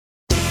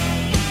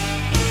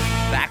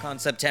Back on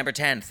September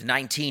 10th,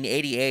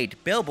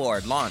 1988,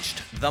 Billboard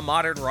launched the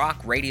Modern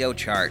Rock Radio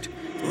Chart,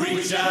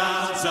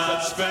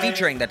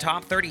 featuring the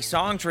top 30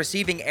 songs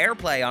receiving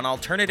airplay on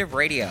alternative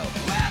radio.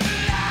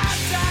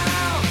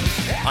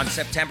 On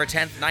September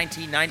 10th,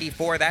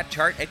 1994, that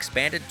chart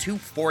expanded to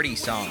 40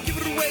 songs.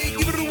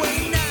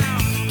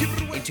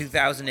 In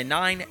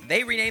 2009,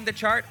 they renamed the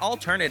chart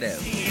Alternative.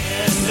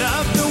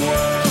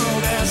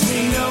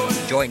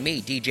 Join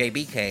me, DJ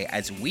BK,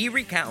 as we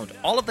recount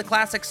all of the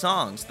classic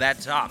songs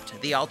that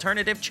topped the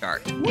Alternative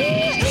chart.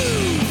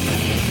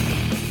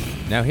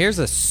 Now here's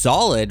a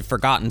solid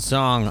forgotten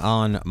song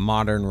on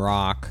modern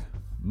rock,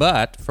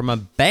 but from a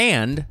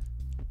band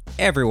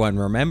everyone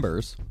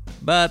remembers.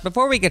 But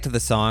before we get to the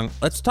song,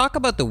 let's talk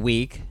about the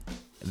week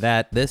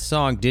that this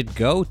song did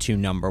go to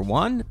number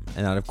one,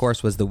 and that of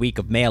course was the week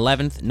of May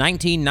 11th,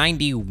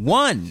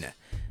 1991.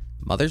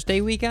 Mother's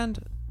Day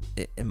weekend?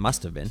 It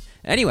must have been.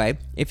 Anyway,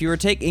 if you were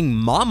taking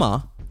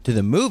Mama to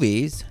the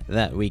movies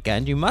that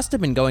weekend, you must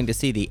have been going to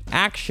see the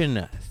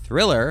action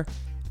thriller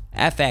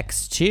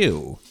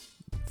FX2.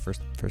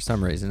 For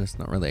some reason, it's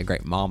not really a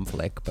great mom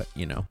flick, but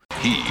you know.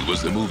 He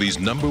was the movie's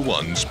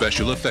 #1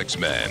 special effects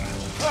man.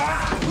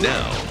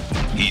 Now,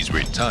 he's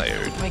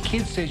retired. My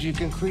kid says you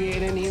can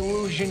create any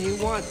illusion you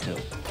want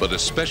to. But a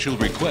special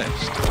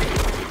request.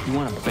 You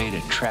want to bait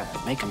a trap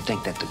and make him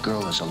think that the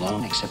girl is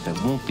alone, except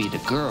it won't be the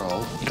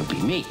girl, it'll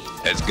be me.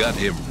 Has got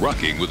him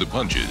rocking with the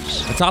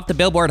punches. Atop the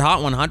Billboard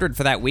Hot 100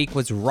 for that week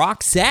was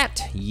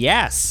Roxette.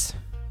 Yes,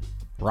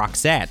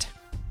 Roxette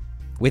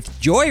with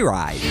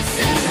Joyride.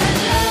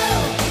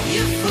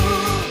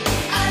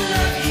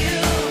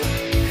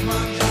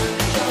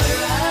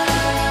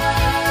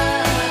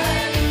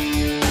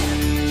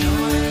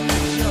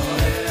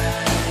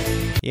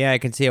 Yeah, I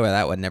can see why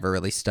that one never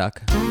really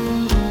stuck.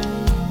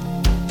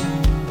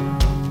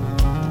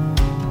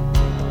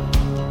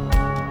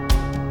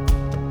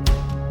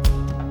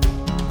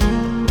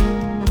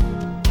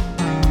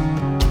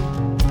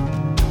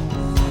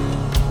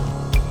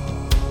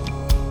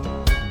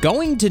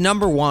 Going to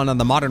number one on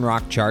the modern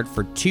rock chart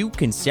for 2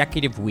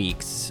 consecutive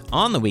weeks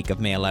on the week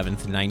of May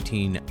 11th,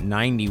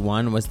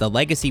 1991 was the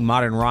legacy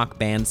modern rock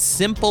band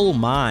Simple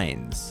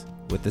Minds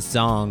with the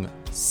song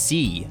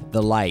See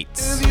the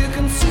Lights. If you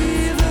can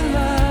see the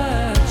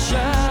light,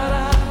 shout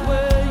out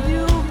where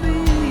you'll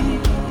be.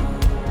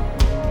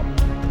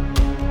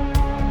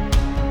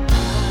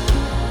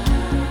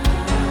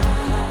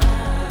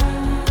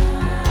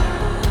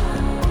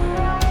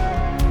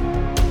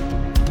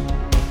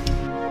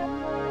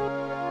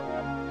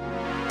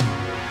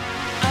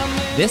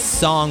 This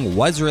song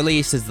was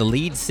released as the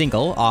lead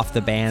single off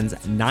the band's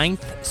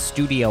 9th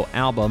studio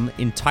album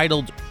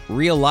entitled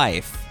Real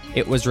Life.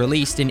 It was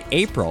released in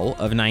April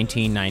of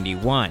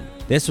 1991.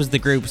 This was the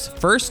group's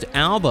first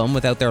album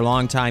without their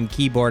longtime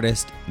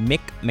keyboardist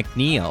Mick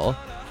McNeil,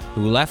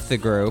 who left the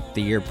group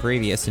the year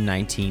previous in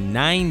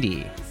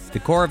 1990. The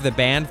core of the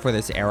band for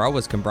this era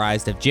was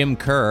comprised of Jim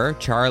Kerr,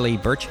 Charlie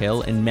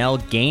Birchhill, and Mel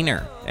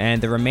Gaynor,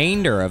 and the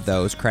remainder of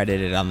those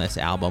credited on this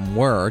album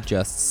were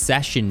just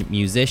session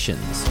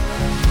musicians.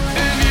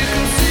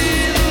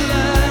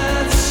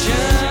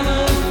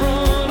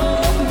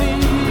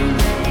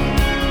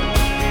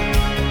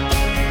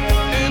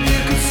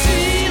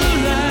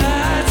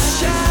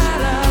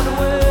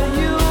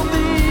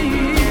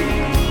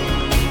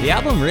 The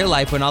album Real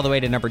Life went all the way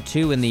to number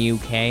 2 in the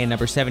UK and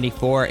number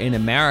 74 in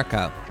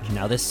America.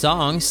 Now this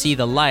song, See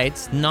the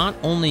Lights, not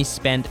only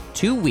spent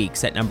 2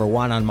 weeks at number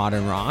 1 on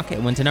modern rock,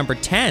 it went to number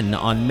 10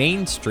 on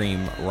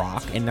mainstream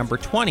rock and number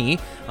 20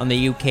 on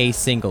the UK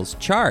singles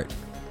chart.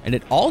 And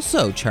it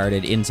also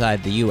charted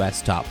inside the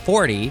US top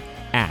 40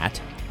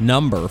 at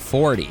number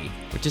 40,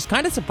 which is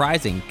kind of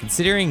surprising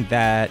considering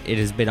that it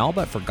has been all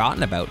but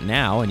forgotten about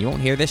now, and you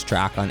won't hear this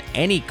track on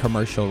any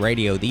commercial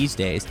radio these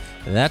days,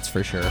 that's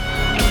for sure.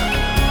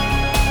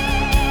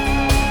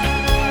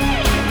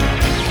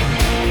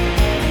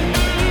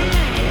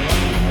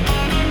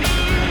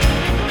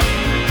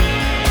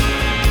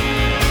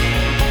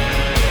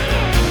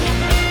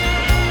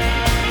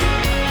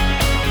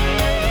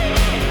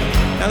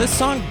 Now, this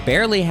song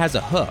barely has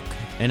a hook,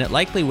 and it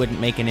likely wouldn't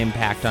make an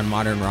impact on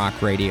modern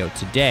rock radio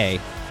today.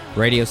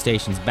 Radio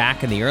stations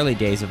back in the early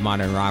days of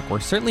modern rock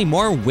were certainly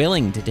more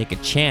willing to take a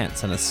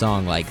chance on a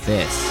song like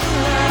this.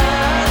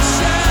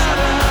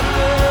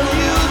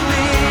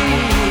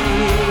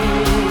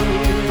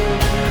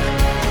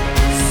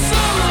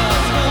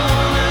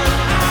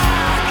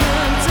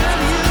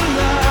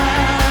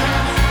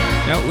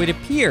 Now, it would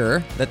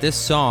appear that this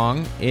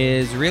song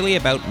is really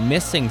about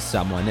missing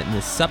someone and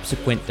the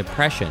subsequent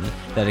depression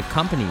that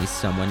accompanies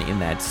someone in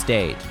that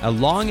state, a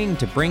longing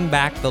to bring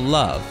back the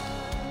love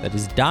that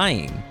is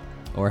dying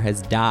or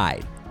has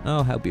died.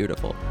 Oh, how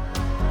beautiful.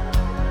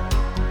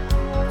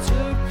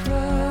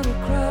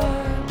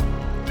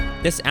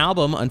 This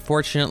album,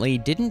 unfortunately,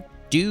 didn't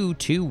do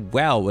too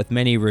well with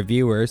many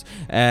reviewers,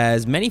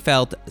 as many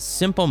felt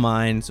Simple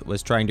Minds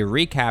was trying to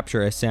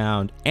recapture a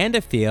sound and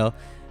a feel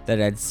that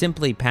had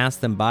simply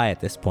passed them by at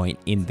this point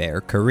in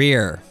their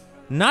career.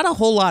 Not a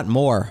whole lot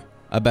more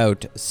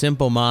about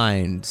Simple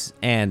Minds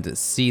and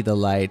See the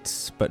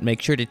Lights, but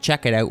make sure to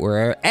check it out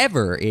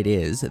wherever it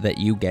is that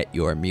you get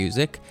your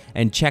music.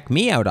 And check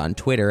me out on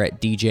Twitter at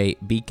DJ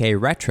BK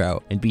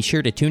Retro. And be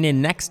sure to tune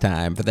in next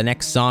time for the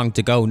next song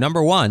to go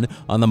number 1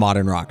 on the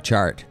Modern Rock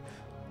chart.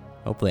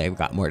 Hopefully I've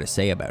got more to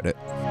say about it.